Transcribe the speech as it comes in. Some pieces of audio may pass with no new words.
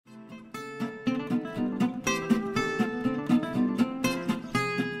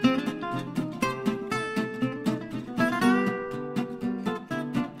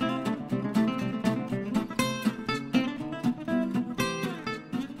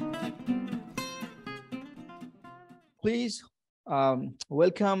please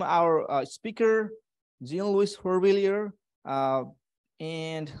welcome our speaker, Jean-Louis Horvillier.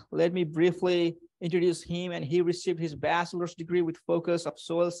 And let me briefly introduce him. And he received his bachelor's degree with focus of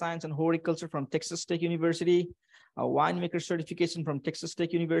soil science and horticulture from Texas Tech University, a winemaker certification from Texas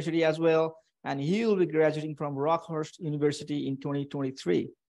Tech University as well. And he will be graduating from Rockhurst University in 2023,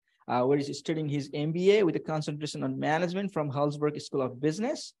 where he's studying his MBA with a concentration on management from Hallsberg School of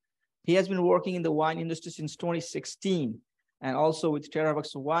Business. He has been working in the wine industry since 2016, and also with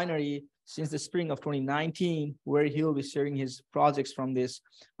Vox Winery since the spring of 2019, where he'll be sharing his projects from this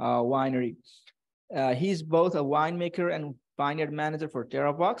winery. He's both a winemaker and vineyard manager for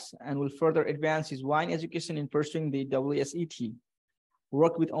Vox, and will further advance his wine education in pursuing the WSET.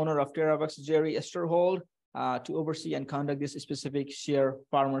 Work with owner of Vox, Jerry Esterhold, to oversee and conduct this specific SARE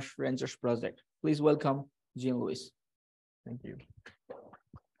Farmers Rangers project. Please welcome Jean-Louis. Thank you.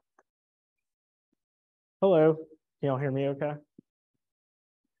 Hello, can y'all hear me okay?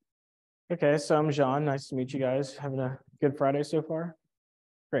 Okay, so I'm Jean. Nice to meet you guys. Having a good Friday so far?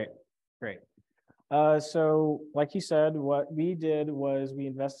 Great. So like you said, what we did was we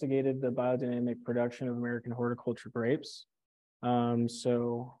investigated the biodynamic production of American horticulture grapes.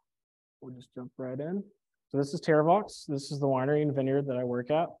 So we'll just jump right in. So this is Vox. This is the winery and vineyard that I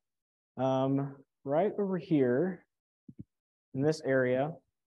work at. Right over here in this area,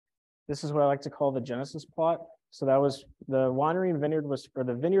 this is what I like to call the Genesis plot. So that was the winery and vineyard was, or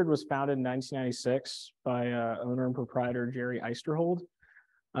the vineyard was founded in 1996 by owner and proprietor Jerry Eisterhold.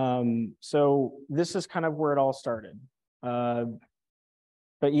 So this is kind of where it all started. But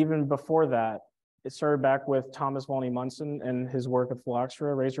even before that, it started back with Thomas Walney Munson and his work with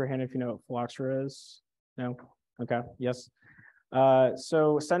phylloxera. Raise your hand if you know what phylloxera is. No? Okay, yes.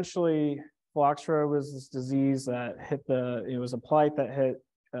 So essentially, phylloxera was this disease that hit it was a blight that hit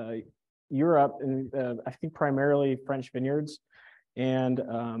Europe and I think primarily French vineyards. And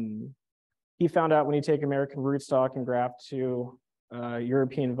he found out when you take American rootstock and graft to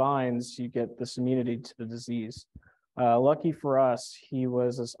European vines, you get this immunity to the disease. Lucky for us, he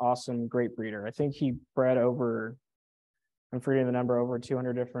was this awesome grape breeder. I think he bred over, I'm forgetting the number, over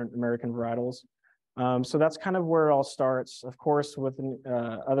 200 different American varietals. So that's kind of where it all starts. Of course, with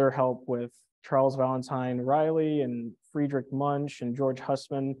other help with Charles Valentine Riley and Friedrich Munch and George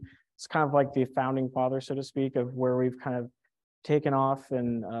Hussman. It's kind of like the founding father, so to speak, of where we've kind of taken off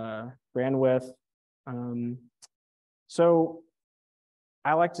and ran with. So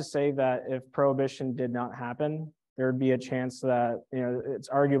I like to say that if prohibition did not happen, there would be a chance that, it's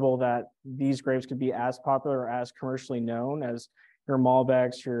arguable that these grapes could be as popular or as commercially known as your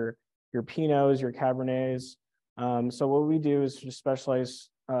Malbecs, your Pinots, your Cabernets. So what we do is just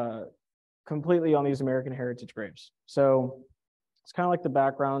specialize completely on these American heritage grapes. So it's kind of like the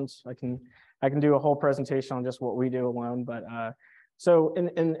background. I can do a whole presentation on just what we do alone, but so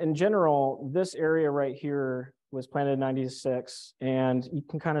in general, this area right here was planted in 96, and you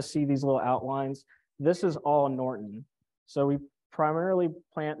can kind of see these little outlines. This is all Norton. So we primarily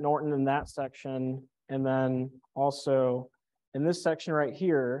plant Norton in that section, and then also in this section right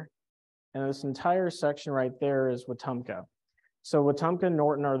here, and this entire section right there is Wetumpka. So Wetumpka and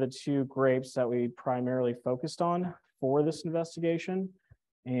Norton are the two grapes that we primarily focused on for this investigation.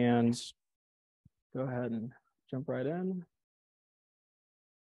 And go ahead and jump right in.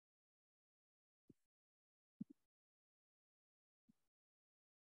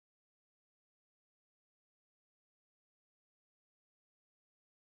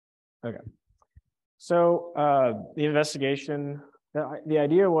 Okay. So the investigation, the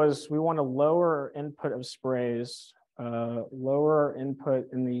idea was we want to lower our input of sprays, lower our input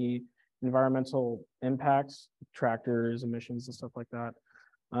in the environmental impacts, tractors, emissions, and stuff like that,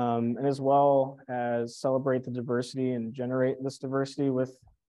 and as well as celebrate the diversity and generate this diversity with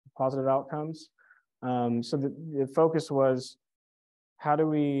positive outcomes. So the focus was, how do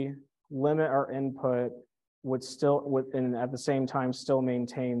we limit our input and at the same time still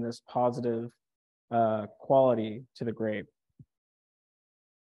maintain this positive quality to the grape.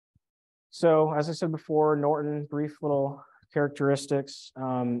 So as I said before, Norton, brief little characteristics.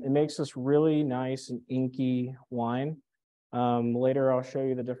 It makes this really nice and inky wine. Later, I'll show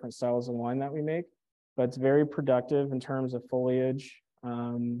you the different styles of wine that we make, but it's very productive in terms of foliage,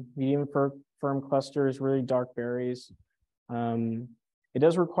 medium firm clusters, really dark berries. It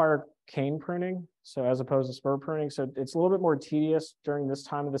does require cane pruning, so as opposed to spur pruning. So it's a little bit more tedious during this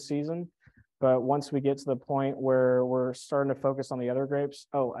time of the season. But once we get to the point where we're starting to focus on the other grapes,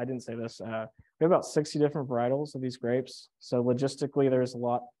 oh, I didn't say this. We have about 60 different varietals of these grapes. So logistically, there's a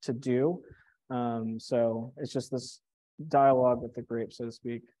lot to do. So it's just this dialogue with the grape, so to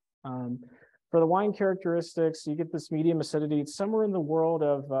speak. For the wine characteristics, you get this medium acidity. It's somewhere in the world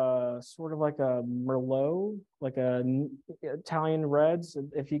of sort of like a Merlot, like Italian reds,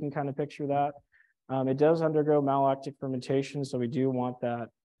 if you can kind of picture that. It does undergo malolactic fermentation, so we do want that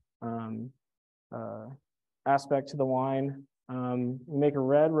aspect to the wine. We make a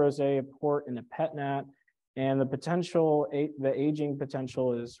red rosé, a port, and a pet nat, and the aging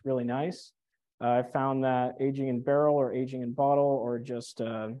potential is really nice. I found that aging in barrel or aging in bottle or just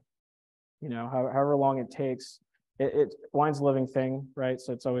however long it takes, wine's a living thing, right?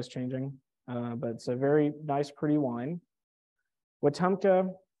 So it's always changing, but it's a very nice, pretty wine. Wetumpka,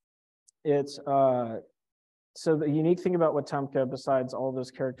 it's so the unique thing about Wetumpka, besides all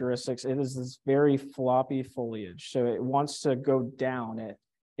those characteristics, it is this very floppy foliage. So it wants to go down.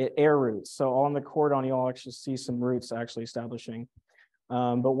 It air roots. So on the cordon, you'll actually see some roots actually establishing.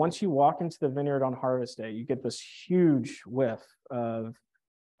 But once you walk into the vineyard on harvest day, you get this huge whiff of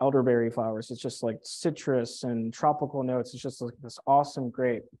elderberry flowers. It's just like citrus and tropical notes. It's just like this awesome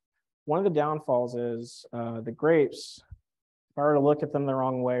grape. One of the downfalls is the grapes, if I were to look at them the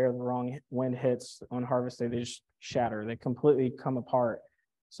wrong way or the wrong wind hits on harvest day, they just shatter. They completely come apart.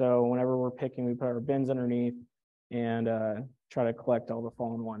 So whenever we're picking, we put our bins underneath and try to collect all the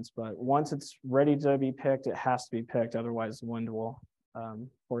fallen ones. But once it's ready to be picked, it has to be picked. Otherwise, the wind will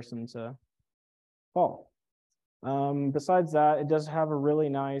force them to fall. Besides that, it does have a really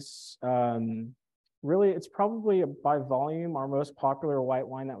nice, it's probably by volume our most popular white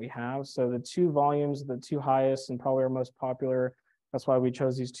wine that we have. So the two volumes, the two highest and probably our most popular. That's why we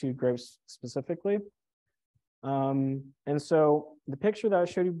chose these two grapes specifically. And so the picture that I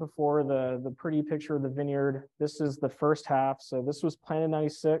showed you before, the pretty picture of the vineyard, this is the first half. So this was planted in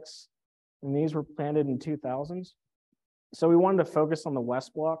 96 and these were planted in 2000s. So we wanted to focus on the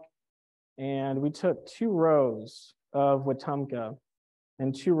west block. And we took 2 rows of Wetumpka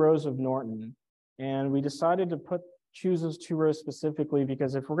and 2 rows of Norton. And we decided to choose those 2 rows specifically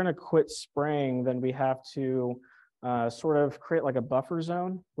because if we're going to quit spraying, then we have to sort of create like a buffer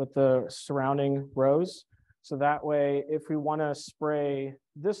zone with the surrounding rows. So that way, if we want to spray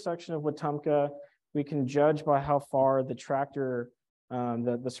this section of Wetumpka, we can judge by how far the tractor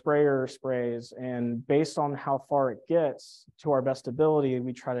the sprayer sprays, and based on how far it gets to our best ability,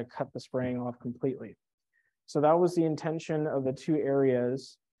 we try to cut the spraying off completely. So that was the intention of the 2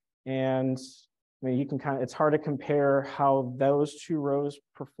 areas. And I mean, you can it's hard to compare how those 2 rows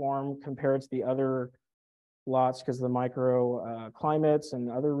perform compared to the other lots because of the micro climates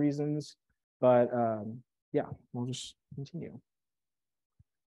and other reasons. But yeah, we'll just continue.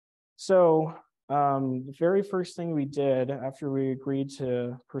 So the very first thing we did after we agreed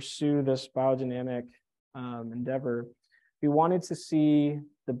to pursue this biodynamic endeavor, we wanted to see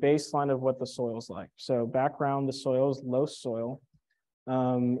the baseline of what the soil's like. So background, the soil is low soil.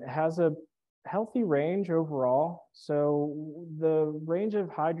 It has a healthy range overall. So the range of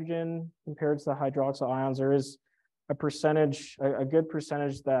hydrogen compared to the hydroxyl ions, there is a percentage, a good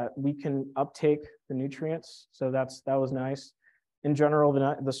percentage that we can uptake the nutrients. So that was nice. In general,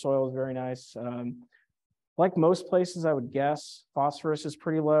 the soil is very nice. Like most places, I would guess, phosphorus is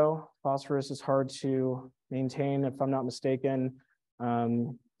pretty low. Phosphorus is hard to maintain, if I'm not mistaken.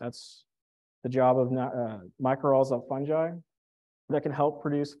 That's the job of mycorrhizal fungi that can help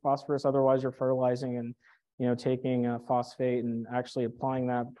produce phosphorus. Otherwise, you're fertilizing and taking phosphate and actually applying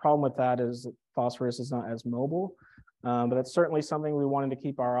that. The problem with that is that phosphorus is not as mobile, but it's certainly something we wanted to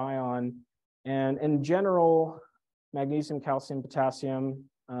keep our eye on. And in general, magnesium, calcium, potassium,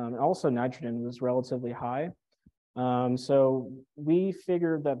 and also nitrogen was relatively high. So we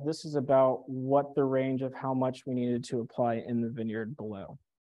figured that this is about what the range of how much we needed to apply in the vineyard below.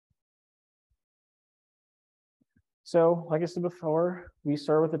 So like I said before, we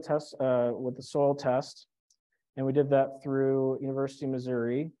started with the test, with the soil test, and we did that through University of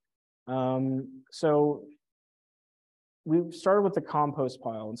Missouri. So we started with the compost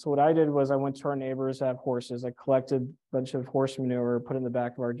pile. And so what I did was I went to our neighbors that have horses. I collected a bunch of horse manure, put it in the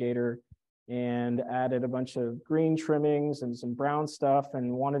back of our gator, and added a bunch of green trimmings and some brown stuff,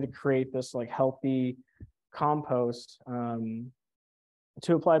 and wanted to create this like healthy compost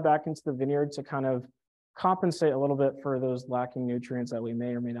to apply back into the vineyard to kind of compensate a little bit for those lacking nutrients that we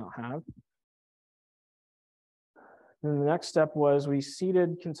may or may not have. And the next step was we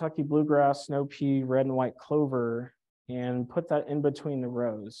seeded Kentucky bluegrass, snow pea, red and white clover, and put that in between the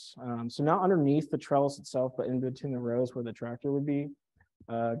rows. So not underneath the trellis itself, but in between the rows where the tractor would be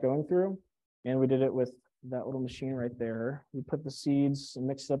going through. And we did it with that little machine right there. We put the seeds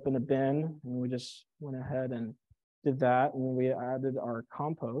mixed up in a bin, and we just went ahead and did that. And then we added our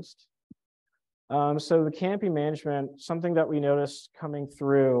compost. So the canopy management, something that we noticed coming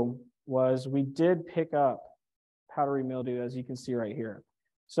through was we did pick up powdery mildew, as you can see right here.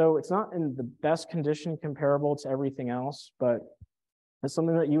 So it's not in the best condition comparable to everything else, but it's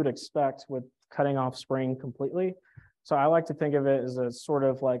something that you would expect with cutting off spring completely. So I like to think of it as a sort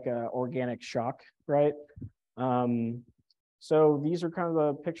of like a organic shock, right? So these are kind of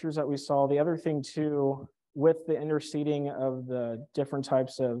the pictures that we saw. The other thing too, with the interseeding of the different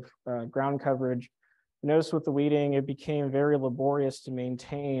types of ground coverage, notice with the weeding, it became very laborious to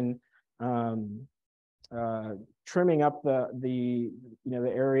maintain trimming up the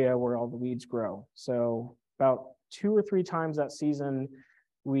area where all the weeds grow. So about 2 or 3 times that season,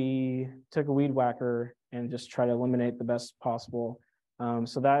 we took a weed whacker and just try to eliminate the best possible.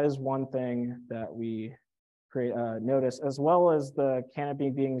 So that is one thing that we notice, as well as the canopy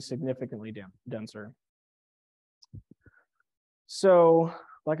being significantly denser. So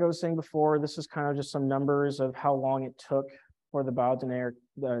like I was saying before, this is kind of just some numbers of how long it took for the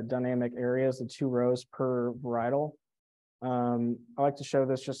biodynamic areas, the 2 rows per varietal. I like to show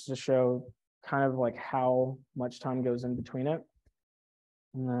this just to show kind of like how much time goes in between it.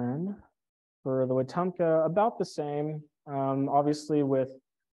 And then for the Wetumpka, about the same. Obviously with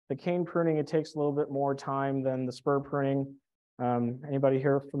the cane pruning, it takes a little bit more time than the spur pruning. Anybody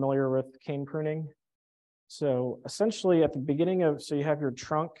here familiar with cane pruning? So essentially at the beginning of, so you have your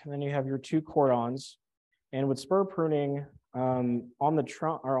trunk and then you have your 2 cordons. And with spur pruning, on the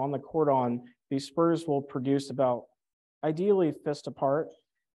trunk or on the cordon, these spurs will produce about ideally fist apart.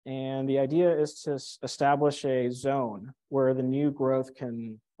 And the idea is to establish a zone where the new growth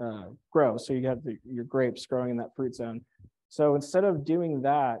can grow. So you have your grapes growing in that fruit zone. So instead of doing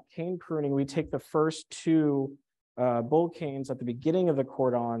that, cane pruning, we take the first 2 bull canes at the beginning of the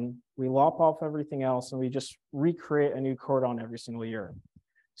cordon, we lop off everything else, and we just recreate a new cordon every single year.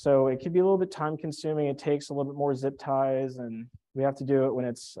 So it could be a little bit time consuming. It takes a little bit more zip ties, and we have to do it when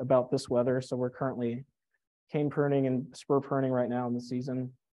it's about this weather. So we're currently cane pruning and spur pruning right now in the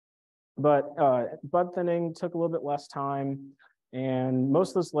season. But bud thinning took a little bit less time, and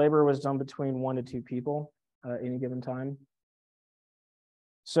most of this labor was done between 1 to 2 people at any given time.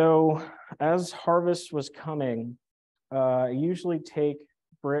 So as harvest was coming, I usually take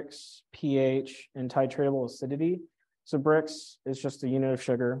Brix, pH, and titratable acidity. So Brix is just a unit of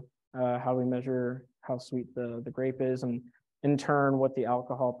sugar, how we measure how sweet the grape is, and in turn, what the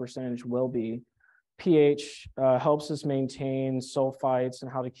alcohol percentage will be. pH helps us maintain sulfites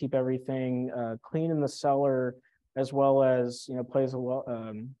and how to keep everything clean in the cellar, as well as plays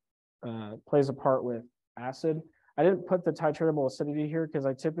a part with acid. I didn't put the titratable acidity here because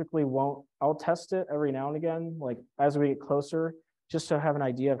I typically won't. I'll test it every now and again, like as we get closer, just to have an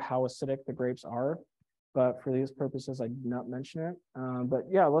idea of how acidic the grapes are. But for these purposes, I did not mention it. But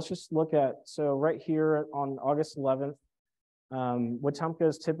yeah, let's just look at, so right here on August 11th, Wetumpka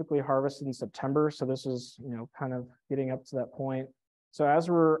is typically harvested in September. So this is, kind of getting up to that point. So as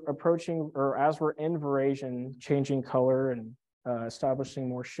we're approaching, or as we're in veraison, changing color and establishing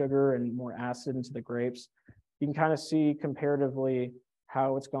more sugar and more acid into the grapes, you can kind of see comparatively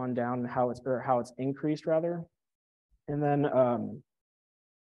how it's gone down and how it's increased rather. And then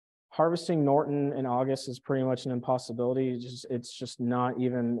harvesting Norton in August is pretty much an impossibility. It's just not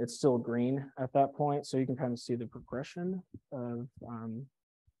even, it's still green at that point. So you can kind of see the progression of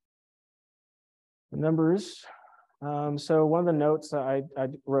the numbers. So one of the notes that I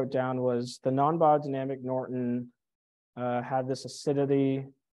wrote down was the non-biodynamic Norton had this acidity,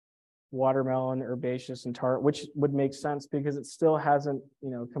 watermelon, herbaceous, and tart, which would make sense because it still hasn't,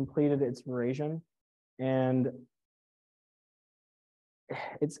 completed its veraison. And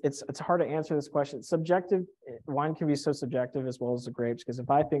it's hard to answer this question. It's subjective. Wine can be so subjective as well as the grapes, because if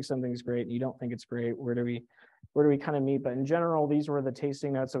I think something's great and you don't think it's great, where do we kind of meet? But in general, these were the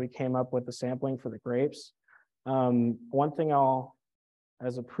tasting notes that we came up with the sampling for the grapes. One thing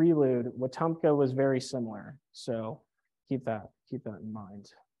as a prelude, Wetumpka was very similar. So keep that in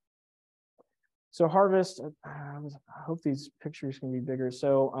mind. So harvest, I hope these pictures can be bigger.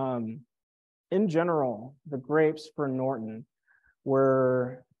 So in general, the grapes for Norton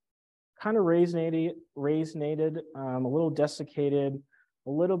were kind of raisinated, a little desiccated, a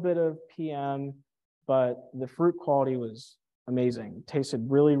little bit of PM, but the fruit quality was amazing. It tasted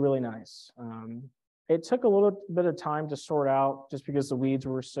really, really nice. It took a little bit of time to sort out just because the weeds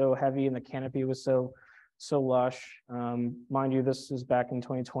were so heavy and the canopy was so lush. Mind you, this is back in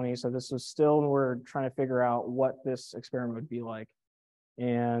 2020, so this was still, we're trying to figure out what this experiment would be like.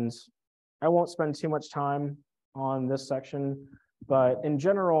 And I won't spend too much time on this section, but in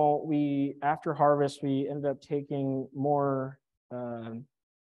general, after harvest, we ended up taking more, I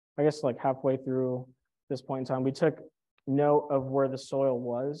guess like halfway through this point in time, we took note of where the soil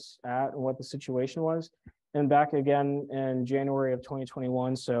was at and what the situation was. And back again in January of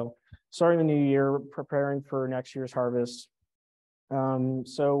 2021. So starting the new year, preparing for next year's harvest.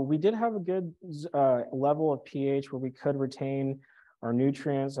 So we did have a good level of pH where we could retain our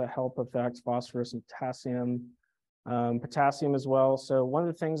nutrients that help affect phosphorus and potassium as well. So one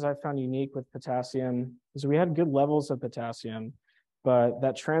of the things I found unique with potassium is we had good levels of potassium, but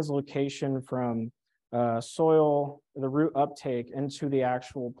that translocation from soil, the root uptake into the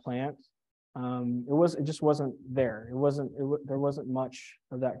actual plant, it just wasn't there. There wasn't much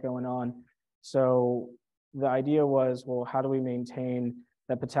of that going on. So the idea was, well, how do we maintain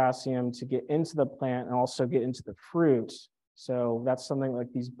that potassium to get into the plant and also get into the fruit? So that's something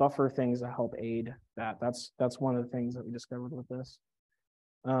like these buffer things that help aid that. That's one of the things that we discovered with this.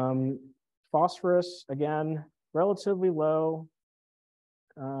 Phosphorus, again, relatively low.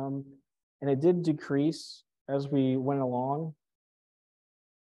 And it did decrease as we went along.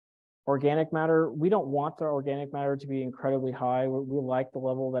 Organic matter, we don't want the organic matter to be incredibly high. We like the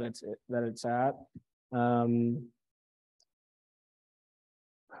level that it's at. And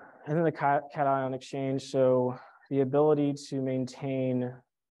then the cation exchange, so the ability to maintain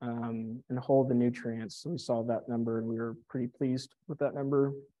and hold the nutrients. So we saw that number and we were pretty pleased with that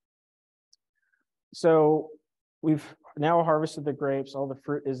number. So we've now harvested the grapes, all the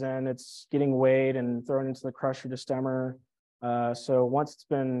fruit is in, it's getting weighed and thrown into the crusher to stemmer. So once it's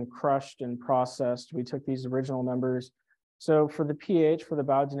been crushed and processed, we took these original numbers. So for the pH, for the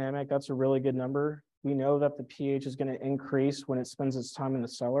biodynamic, that's a really good number. We know that the pH is going to increase when it spends its time in the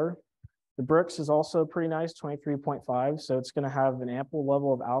cellar. The Brix is also pretty nice, 23.5. So it's going to have an ample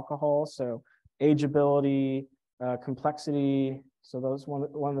level of alcohol. So ageability, complexity. So those one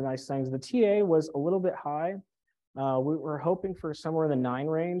of the nice things. The TA was a little bit high. We were hoping for somewhere in the 9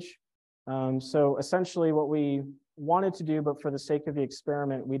 range. So essentially what we wanted to do, but for the sake of the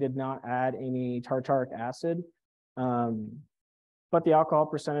experiment, we did not add any tartaric acid. But the alcohol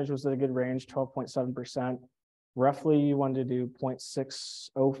percentage was at a good range, 12.7%. Roughly, you wanted to do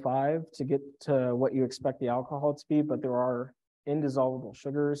 0.605 to get to what you expect the alcohol to be, but there are indissoluble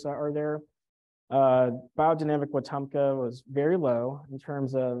sugars that are there. Biodynamic Wetumpka was very low in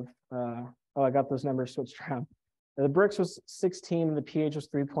terms of, I got those numbers switched around. The Brix was 16 and the pH was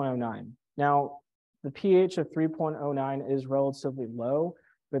 3.09. Now, the pH of 3.09 is relatively low,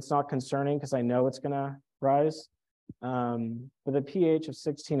 but it's not concerning because I know it's going to rise. But the pH of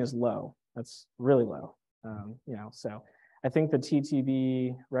 16 is low. That's really low. So I think the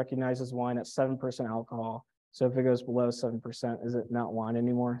TTB recognizes wine at 7% alcohol. So if it goes below 7%, is it not wine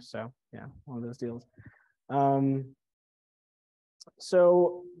anymore? So yeah, one of those deals.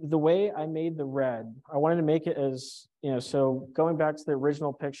 So the way I made the red, I wanted to make it as, so going back to the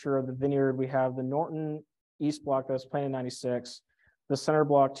original picture of the vineyard, we have the Norton East Block that was planted in 96, the Center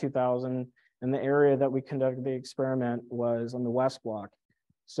Block 2000, and the area that we conducted the experiment was on the West Block.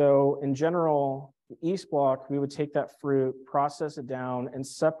 So in general, the East Block, we would take that fruit, process it down, and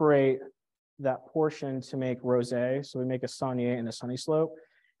separate that portion to make rosé. So we make a Saunier and a Sunny Slope.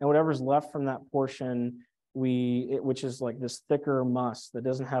 And whatever's left from that portion, which is like this thicker must that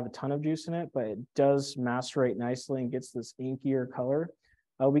doesn't have a ton of juice in it, but it does macerate nicely and gets this inkier color.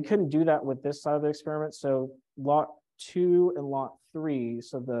 We couldn't do that with this side of the experiment. So lot 2 and lot 3,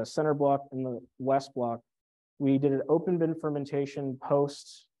 so the Center Block and the West Block, we did an open bin fermentation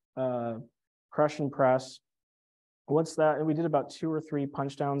post crush and press. Once that, and we did about 2 or 3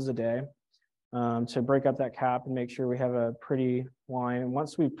 punch downs a day to break up that cap and make sure we have a pretty wine. And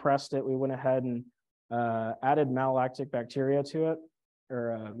once we pressed it, we went ahead and added malolactic bacteria to it,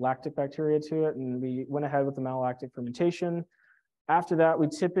 or lactic bacteria to it, and we went ahead with the malolactic fermentation. After that, we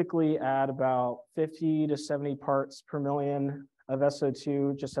typically add about 50 to 70 parts per million of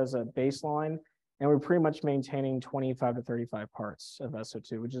SO2 just as a baseline, and we're pretty much maintaining 25 to 35 parts of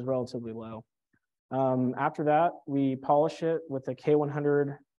SO2, which is relatively low. After that, we polish it with a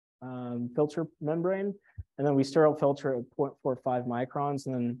K100 filter membrane, and then we sterile filter at 0.45 microns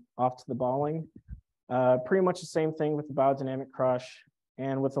and then off to the bottling. Pretty much the same thing with the biodynamic crush.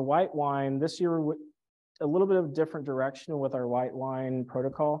 And with the white wine, this year, a little bit of a different direction with our white wine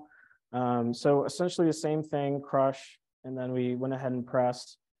protocol. So essentially the same thing, crush, and then we went ahead and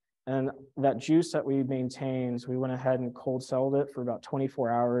pressed. And that juice that we maintained, we went ahead and cold celled it for about 24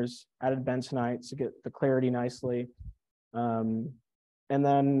 hours, added bentonite to get the clarity nicely. And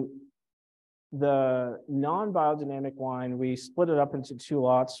then the non-biodynamic wine, we split it up into 2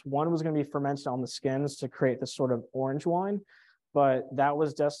 lots. One was going to be fermented on the skins to create this sort of orange wine, but that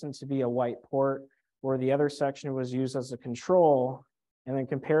was destined to be a white port, where the other section was used as a control. And then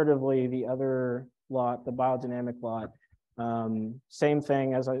comparatively, the other lot, the biodynamic lot, Same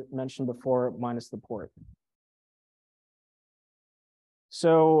thing as I mentioned before, minus the port.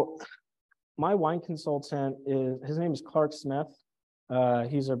 So my wine consultant his name is Clark Smith.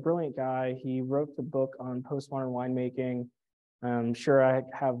 He's a brilliant guy. He wrote the book on postmodern winemaking. I'm sure I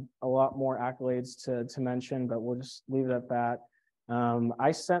have a lot more accolades to mention, but we'll just leave it at that.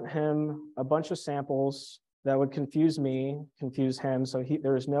 I sent him a bunch of samples that would confuse me, confuse him. So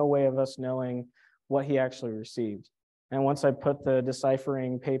there was no way of us knowing what he actually received. And once I put the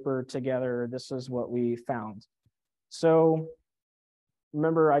deciphering paper together, this is what we found. So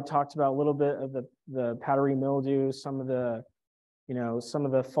remember I talked about a little bit of the powdery mildew, some of the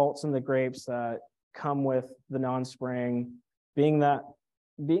faults in the grapes that come with the non-spraying. Being a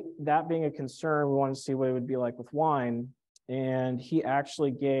concern, we wanted to see what it would be like with wine. And he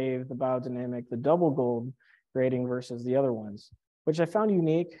actually gave the Biodynamic the double gold grading versus the other ones, which I found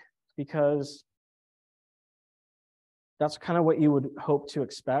unique because that's kind of what you would hope to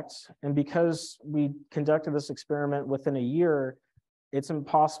expect. And because we conducted this experiment within a year, it's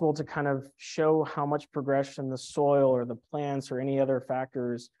impossible to kind of show how much progression the soil or the plants or any other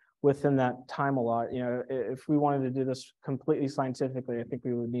factors within that time a lot. If we wanted to do this completely scientifically, I think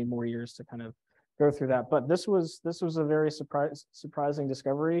we would need more years to kind of go through that. But this was a very surprising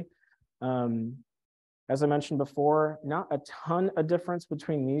discovery. As I mentioned before, not a ton of difference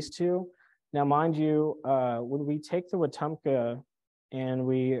between these two. Now, mind you, when we take the Wetumpka and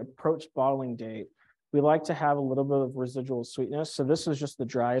we approach bottling date, we like to have a little bit of residual sweetness. So this is just the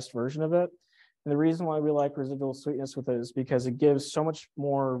driest version of it. And the reason why we like residual sweetness with it is because it gives so much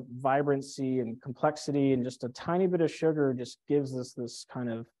more vibrancy and complexity, and just a tiny bit of sugar just gives us this kind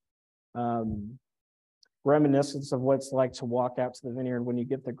of reminiscence of what it's like to walk out to the vineyard when you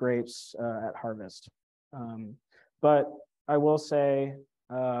get the grapes at harvest. But I will say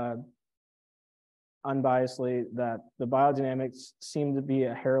unbiasedly that the Biodynamics seem to be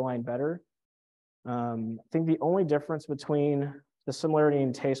a hairline better. I think the only difference between the similarity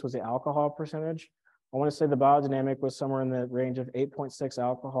in taste was the alcohol percentage. I want to say the Biodynamic was somewhere in the range of 8.6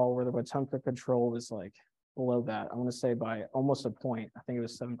 alcohol, where the Wetumpka control was like below that. I want to say by almost a point. I think it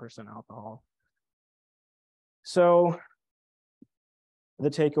was 7% alcohol. So the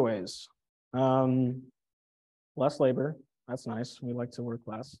takeaways, less labor. That's nice. We like to work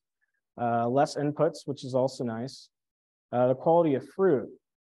less. Less inputs, which is also nice. The quality of fruit.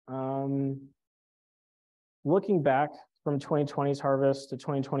 Looking back from 2020's harvest to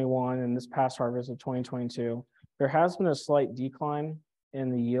 2021 and this past harvest of 2022, there has been a slight decline in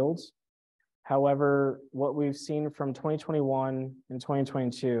the yields. However, what we've seen from 2021 and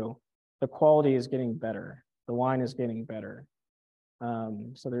 2022, the quality is getting better. The wine is getting better.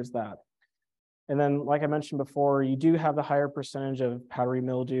 So there's that. And then, like I mentioned before, you do have the higher percentage of powdery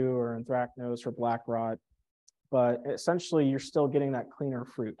mildew or anthracnose or black rot, but essentially you're still getting that cleaner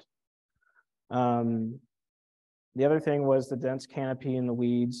fruit. The other thing was the dense canopy and the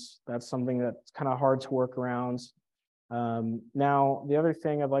weeds. That's something that's kind of hard to work around. Now, the other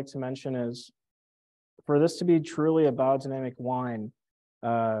thing I'd like to mention is for this to be truly a biodynamic wine,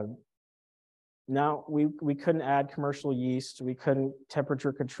 now we couldn't add commercial yeast. We couldn't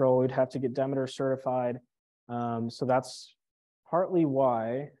temperature control. We'd have to get Demeter certified. So that's partly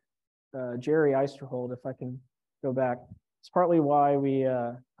why Jerry Eisterhold, if I can go back, it's partly why we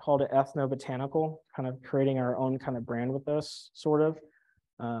called it ethnobotanical, kind of creating our own kind of brand with this, sort of.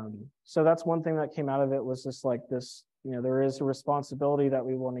 So that's one thing that came out of it, was just like this, there is a responsibility that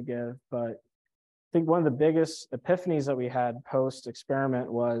we want to give. But I think one of the biggest epiphanies that we had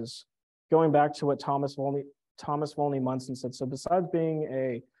post-experiment was going back to what Thomas Volney Munson said. So besides being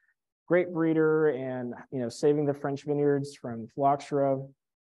a great breeder and saving the French vineyards from phylloxera,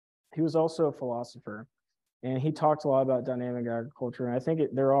 he was also a philosopher. And he talked a lot about dynamic agriculture. And I think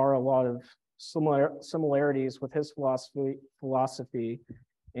there are a lot of similarities with his philosophy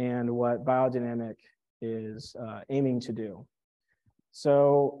and what Biodynamic is aiming to do.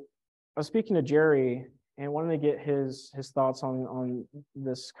 So I was speaking to Jerry and wanted to get his thoughts on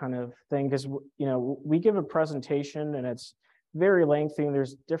this kind of thing, because we give a presentation and it's very lengthy, and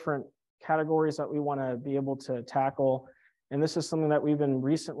there's different categories that we want to be able to tackle. And this is something that we've been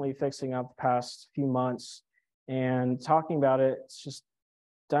recently fixing up the past few months and talking about it. It's just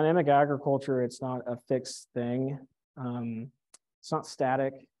dynamic agriculture. It's not a fixed thing. It's not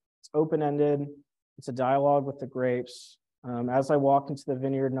static. It's open-ended. It's a dialogue with the grapes. As I walk into the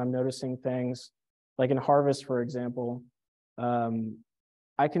vineyard and I'm noticing things, like in harvest, for example,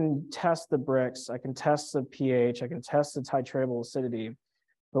 I can test the bricks, I can test the pH, I can test the titratable acidity.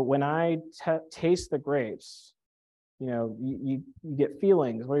 But when I taste the grapes, you get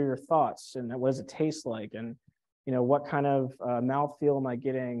feelings. What are your thoughts? And what does it taste like? And you know, what kind of mouthfeel am I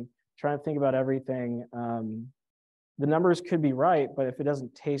getting? Trying to think about everything. The numbers could be right, but if it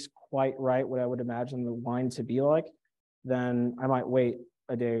doesn't taste quite right, what I would imagine the wine to be like, then I might wait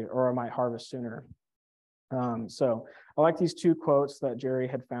a day or I might harvest sooner. So I like these two quotes that Jerry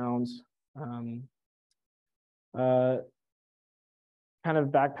had found. Kind of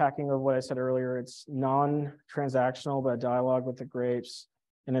backpacking of what I said earlier, it's non-transactional, but a dialogue with the grapes,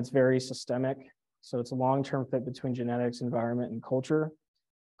 and it's very systemic. So it's a long-term fit between genetics, environment, and culture.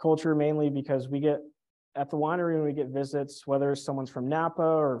 Culture mainly because we get, at the winery when we get visits, whether someone's from Napa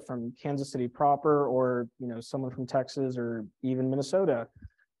or from Kansas City proper, or, you know, someone from Texas or even Minnesota,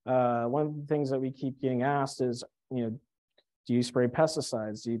 one of the things that we keep getting asked is, you know, do you spray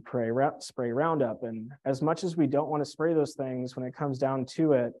pesticides? Do you spray Roundup? And as much as we don't want to spray those things, when it comes down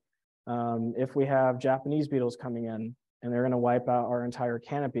to it, if we have Japanese beetles coming in and they're going to wipe out our entire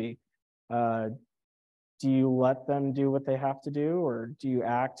canopy, do you let them do what they have to do, or do you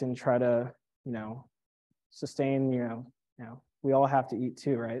act and try to, you know, sustain, you know, we all have to eat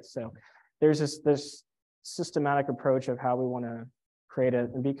too, right? So there's this systematic approach of how we want to create it.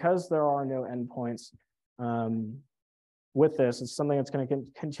 And because there are no endpoints with this, it's something that's going to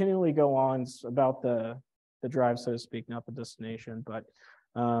continually go on. It's about the drive, so to speak, not the destination. But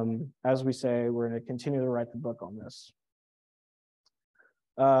as we say, we're going to continue to write the book on this.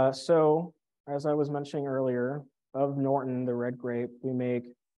 So as I was mentioning earlier, of Norton, the red grape, we make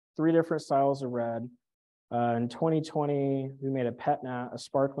 3 different styles of red. In 2020, we made a pet nat, a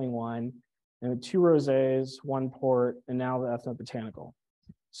sparkling wine, and 2 rosés, 1 port, and now the ethnobotanical.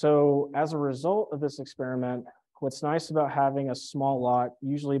 So as a result of this experiment, what's nice about having a small lot,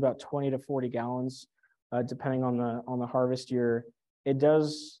 usually about 20 to 40 gallons, depending on the harvest year, it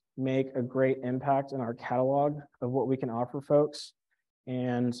does make a great impact in our catalog of what we can offer folks.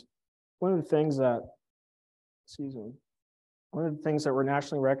 And one of the things that, one of the things that we're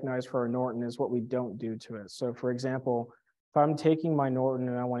nationally recognized for our Norton is what we don't do to it. So for example, if I'm taking my Norton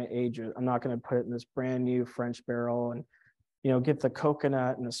and I want to age it, I'm not going to put it in this brand new French barrel and, you know, get the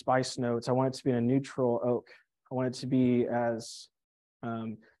coconut and the spice notes. I want it to be in a neutral oak. I want it to be as,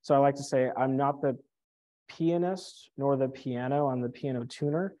 so I like to say, I'm not the pianist nor the piano, I'm the piano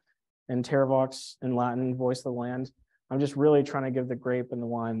tuner. And TerraVox in Latin, voice of the land. I'm just really trying to give the grape and the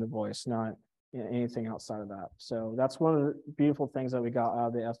wine the voice, not anything outside of that. So that's one of the beautiful things that we got out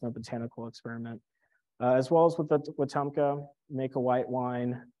of the ethnobotanical experiment. As well as with the Wetumpka, make a white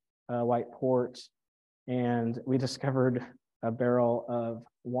wine, white port, and we discovered a barrel of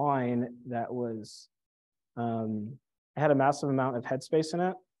wine that was, had a massive amount of headspace in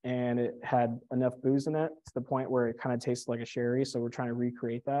it, and it had enough booze in it to the point where it kind of tasted like a sherry. So we're trying to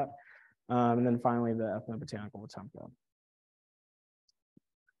recreate that. And then finally, the ethnobotanical Wetumpka.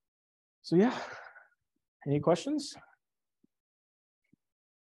 So yeah, any questions?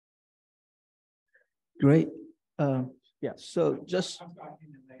 Great. Yeah. So just. So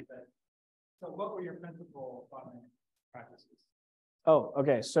what were your principal farming practices? Oh,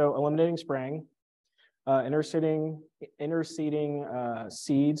 okay. So eliminating spraying, interseeding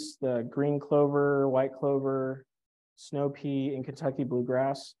seeds, the green clover, white clover, snow pea, and Kentucky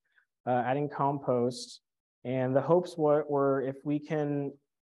bluegrass, adding compost. And the hopes were if we can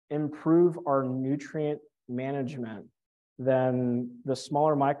improve our nutrient management, then the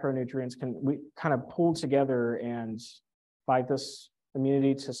smaller micronutrients we kind of pull together and fight this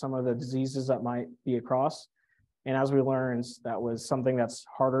immunity to some of the diseases that might be across. And as we learned, that was something that's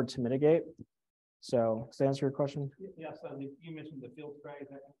harder to mitigate. So does that answer your question? Yes, you mentioned the field spray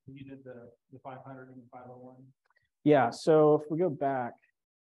that you did the 500 and the 501. Yeah, so if we go back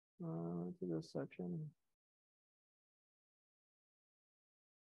to this section.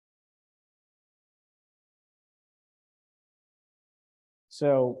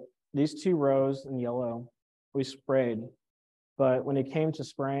 So these 2 rows in yellow, we sprayed, but when it came to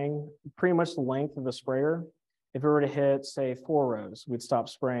spraying, pretty much the length of the sprayer, if we were to hit, say, 4 rows, we'd stop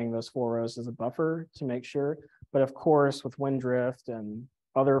spraying those 4 rows as a buffer to make sure. But of course, with wind drift and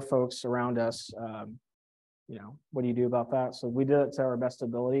other folks around us, you know, what do you do about that? So we did it to our best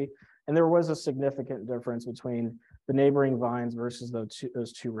ability. And there was a significant difference between the neighboring vines versus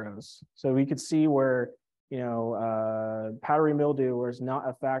those 2 rows. So we could see where, you know, powdery mildew was not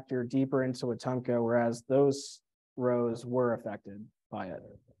a factor deeper into Wetumpka, whereas those rows were affected by it.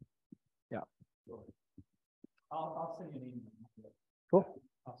 Yeah. I'll send you an email. Cool.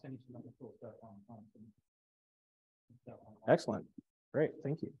 I'll send you some other cool stuff on stuff. Excellent. Great.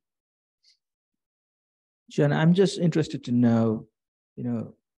 Thank you. John, I'm just interested to know, you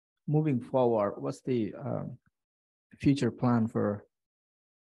know, moving forward, what's the future plan for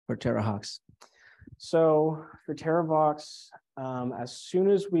TerraVox? So for TerraVox, as soon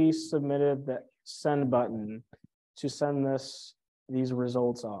as we submitted the send button to send these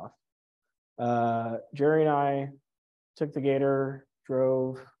results off, Jerry and I took the Gator,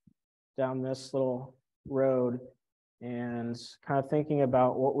 drove down this little road, and kind of thinking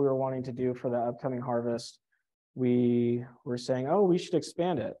about what we were wanting to do for the upcoming harvest. We were saying, oh, we should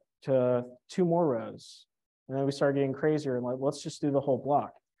expand it to 2 more rows. And then we started getting crazier and like, let's just do the whole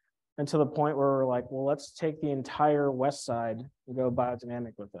block. And to the point where we're like, well, let's take the entire west side and go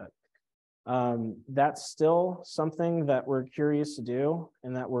biodynamic with it. That's still something that we're curious to do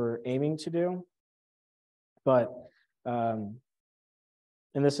and that we're aiming to do. But, and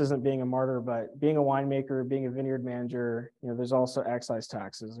this isn't being a martyr, but being a winemaker, being a vineyard manager, there's also excise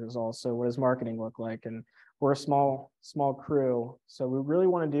taxes. There's also what does marketing look like? And we're a small crew. So we really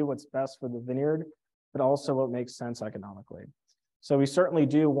want to do what's best for the vineyard, but also what makes sense economically. So we certainly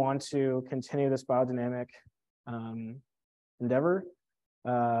do want to continue this biodynamic endeavor,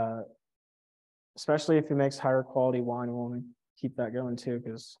 especially if it makes higher quality wine. We want to keep that going too,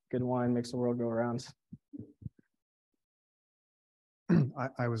 because good wine makes the world go around.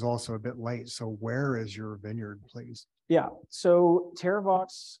 I was also a bit late. So where is your vineyard, please? Yeah, so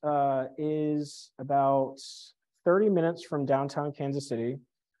TerraVox is about 30 minutes from downtown Kansas City,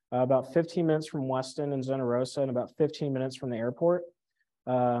 about 15 minutes from Weston and Zona Rosa, and about 15 minutes from the airport.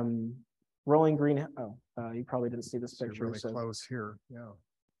 Rolling Green, you probably didn't see this picture. Really close here, yeah.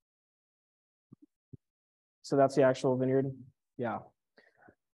 So that's the actual vineyard, yeah.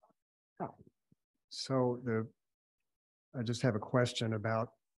 Oh. So I just have a question about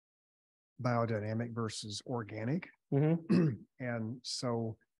biodynamic versus organic. Mm-hmm. And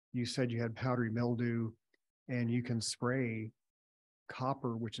so you said you had powdery mildew and you can spray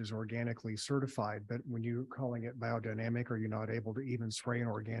copper, which is organically certified, but when you're calling it biodynamic, are you not able to even spray an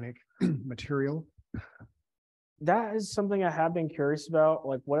organic material? That is something I have been curious about.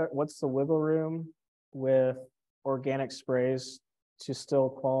 Like what's the wiggle room with organic sprays to still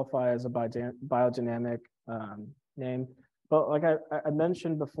qualify as a biodynamic name? But like I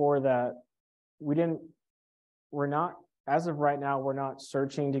mentioned before that we're not, as of right now, we're not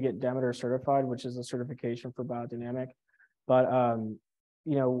searching to get Demeter certified, which is a certification for biodynamic. But,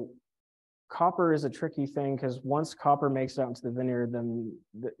 copper is a tricky thing because once copper makes it out into the vineyard, then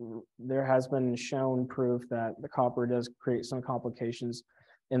there has been shown proof that the copper does create some complications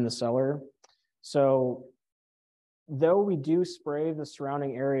in the cellar. So though we do spray the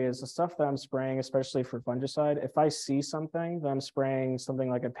surrounding areas, the stuff that I'm spraying, especially for fungicide, if I see something, then I'm spraying something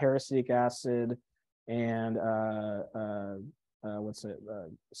like a parasitic acid and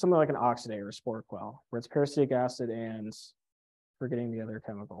something like an oxidate or a spore quell, where it's parasitic acid and forgetting the other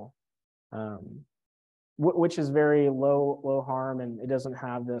chemical, which is very low harm, and it doesn't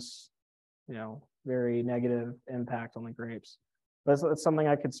have this, very negative impact on the grapes. But it's something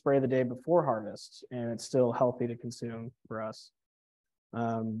I could spray the day before harvest, and it's still healthy to consume for us.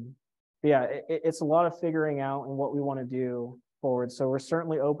 Yeah, it's a lot of figuring out and what we want to do forward. So we're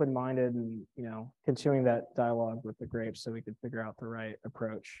certainly open-minded and, continuing that dialogue with the grapes so we could figure out the right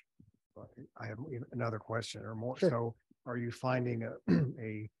approach. I have another question or more. Sure. So are you finding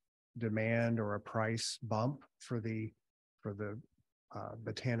a demand or a price bump for the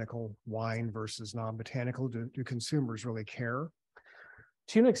botanical wine versus non-botanical? Do consumers really care?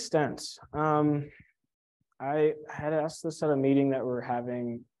 To an extent. I had asked this at a meeting that we're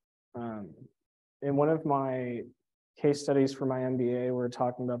having. In one of my case studies for my MBA, we're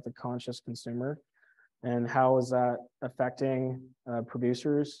talking about the conscious consumer and how is that affecting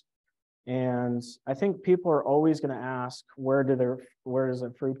producers. And I think people are always going to ask, where does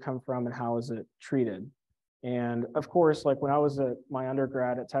the fruit come from and how is it treated? And of course, like when I was at my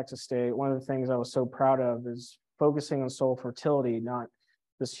undergrad at Texas State, one of the things I was so proud of is focusing on soil fertility, not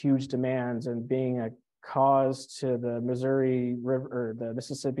this huge demand, and being a cause to the Missouri River or the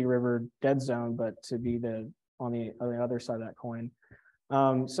Mississippi River dead zone, but to be on the other side of that coin.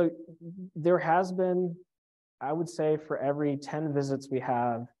 So there has been, I would say, for every 10 visits we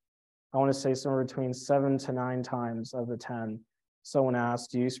have, I want to say somewhere between 7 to 9 times of the 10, someone asks,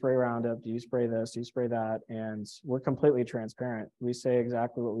 do you spray Roundup? Do you spray this? Do you spray that? And we're completely transparent. We say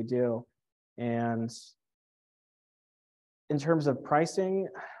exactly what we do. And in terms of pricing,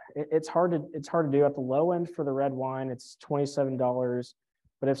 it's hard to do. At the low end for the red wine, it's $27.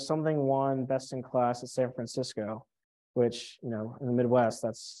 But if something won best in class at San Francisco, which, in the Midwest,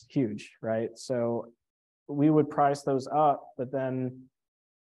 that's huge, right? So we would price those up, but then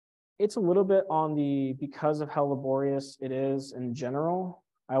it's a little bit on because of how laborious it is in general.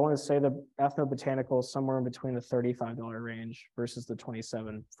 I want to say the ethnobotanical is somewhere in between the $35 range versus the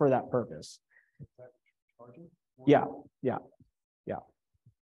 $27 for that purpose. Yeah, yeah, yeah.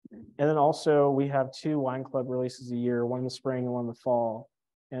 And then also we have 2 wine club releases a year, one in the spring and one in the fall.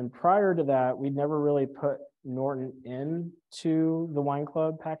 And prior to that, we'd never really put Norton into the wine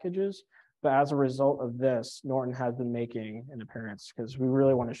club packages. But as a result of this, Norton has been making an appearance because we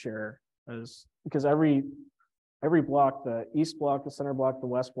really want to share, because every block, the east block, the center block, the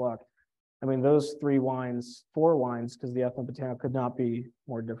west block, I mean, those 4 wines, because the Ethnobotanical could not be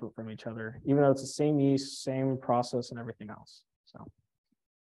more different from each other, even though it's the same yeast, same process and everything else. So.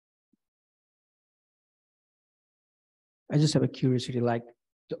 I just have a curiosity, like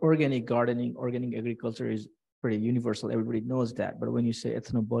the organic gardening, organic agriculture is pretty universal. Everybody knows that. But when you say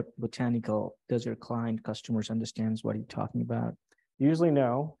ethnobotanical, does your customers understands what you're talking about? Usually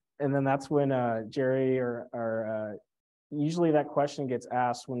no. And then that's when Jerry or usually that question gets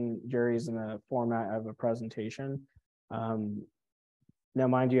asked when Jerry's in the format of a presentation. Now,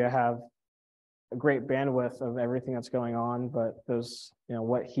 mind you, I have a great bandwidth of everything that's going on, but those,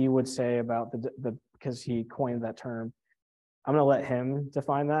 what he would say about because he coined that term, I'm going to let him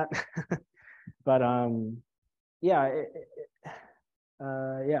define that. But yeah,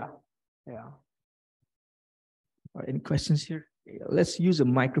 yeah. Any questions here? Let's use a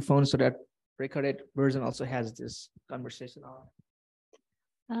microphone so that recorded version also has this conversation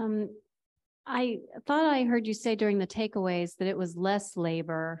on. I thought I heard you say during the takeaways that it was less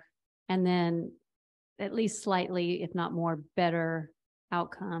labor and then at least slightly, if not more, better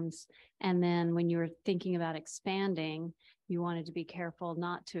outcomes. And then when you were thinking about expanding, you wanted to be careful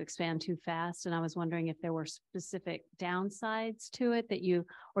not to expand too fast. And I was wondering if there were specific downsides to it that you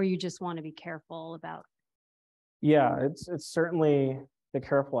just want to be careful about. Yeah, it's certainly the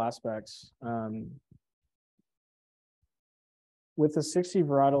careful aspects. With the 60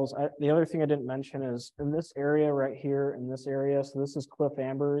 varietals, the other thing I didn't mention is in this area right here, in this area, so this is Cliff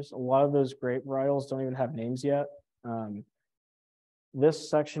Ambers. A lot of those grape varietals don't even have names yet. This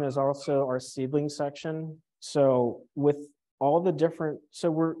section is also our seedling section. So with all the different, so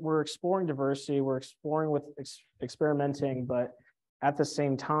we're exploring diversity, we're exploring with experimenting, but at the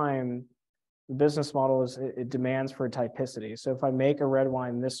same time, the business model is it demands for typicity. So if I make a red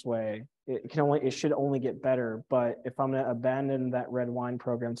wine this way, it should only get better. But if I'm going to abandon that red wine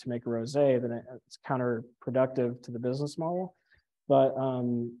program to make a rosé, then it's counterproductive to the business model. But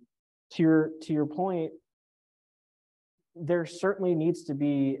to your point, there certainly needs to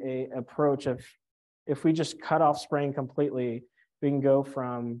be an approach of, if we just cut off spraying completely, we can go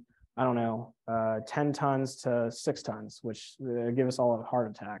from, I don't know, 10 tons to 6 tons, which give us all a heart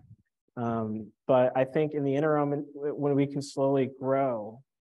attack. But I think in the interim, when we can slowly grow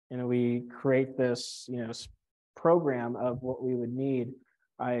and we create this, program of what we would need,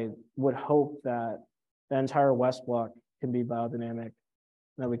 I would hope that the entire West Block can be biodynamic,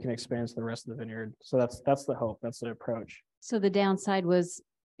 that we can expand to the rest of the vineyard. So that's the hope, that's the approach. So the downside was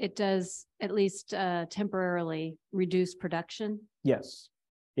it does at least temporarily reduce production? Yes.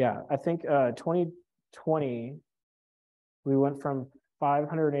 Yeah, I think 2020, we went from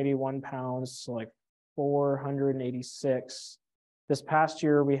 581 pounds to like 486. This past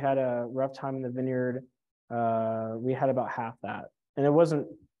year, we had a rough time in the vineyard. We had about half that. And it wasn't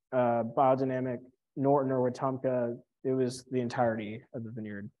biodynamic, Norton or Wetumpka, it was the entirety of the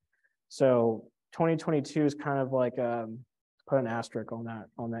vineyard. So 2022 is kind of like put an asterisk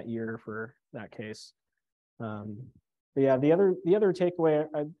on that year for that case. But yeah, the other takeaway,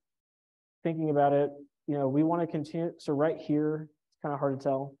 thinking about it, we want to continue. So right here, it's kind of hard to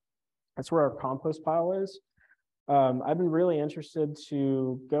tell. That's where our compost pile is. I've been really interested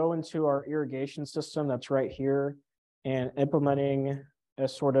to go into our irrigation system that's right here and implementing a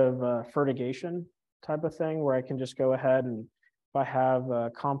sort of fertigation type of thing where I can just go ahead and if I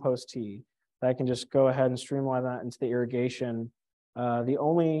have compost tea, I can just go ahead and streamline that into the irrigation. The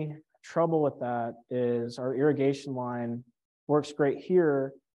only trouble with that is our irrigation line works great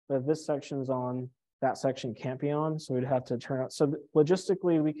here, but if this section's on, that section can't be on, so we'd have to turn out. So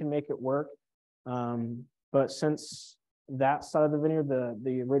logistically, we can make it work. But since that side of the vineyard,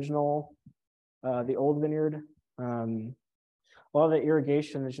 the original, the old vineyard, a lot of the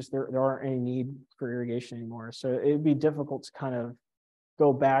irrigation is just there aren't any need for irrigation anymore. So it'd be difficult to kind of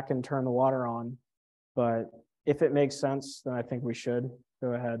go back and turn the water on. But if it makes sense, then I think we should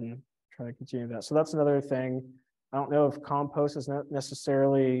go ahead and try to continue that. So that's another thing. I don't know if compost is not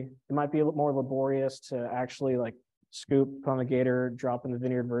necessarily, it might be a little more laborious to actually like scoop on the gator, drop in the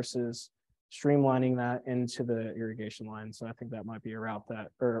vineyard versus streamlining that into the irrigation line. So I think that might be a route that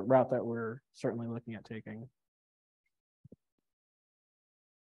we're certainly looking at taking.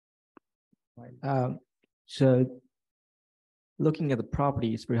 So looking at the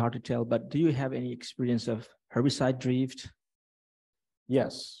property, it's very hard to tell, but do you have any experience of herbicide drift?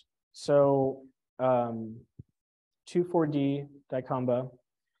 Yes. So 2,4-D dicamba,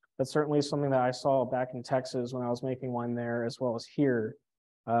 that's certainly something that I saw back in Texas when I was making wine there, as well as here.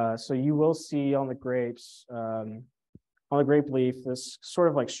 So you will see on the grapes, on the grape leaf, this sort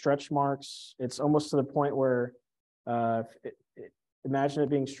of like stretch marks. It's almost to the point where, imagine it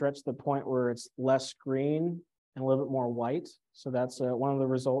being stretched to the point where it's less green and a little bit more white. So that's one of the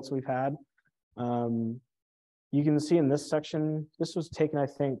results we've had. You can see in this section, this was taken, I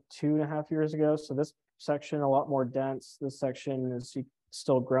think, 2.5 years ago. So this section, a lot more dense. This section is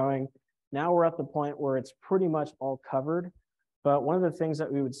still growing. Now we're at the point where it's pretty much all covered. But one of the things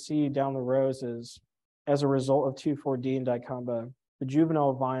that we would see down the rows is, as a result of 2,4-D and dicamba, the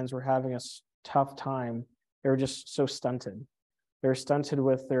juvenile vines were having a tough time. They were just so stunted. They're stunted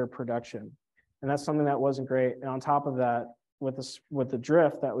with their production. And that's something that wasn't great. And on top of that, with the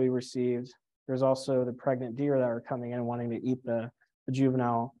drift that we received, there's also the pregnant deer that are coming in wanting to eat the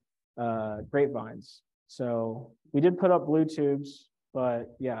juvenile grapevines. So we did put up blue tubes,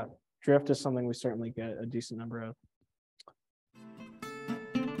 but yeah, drift is something we certainly get a decent number of.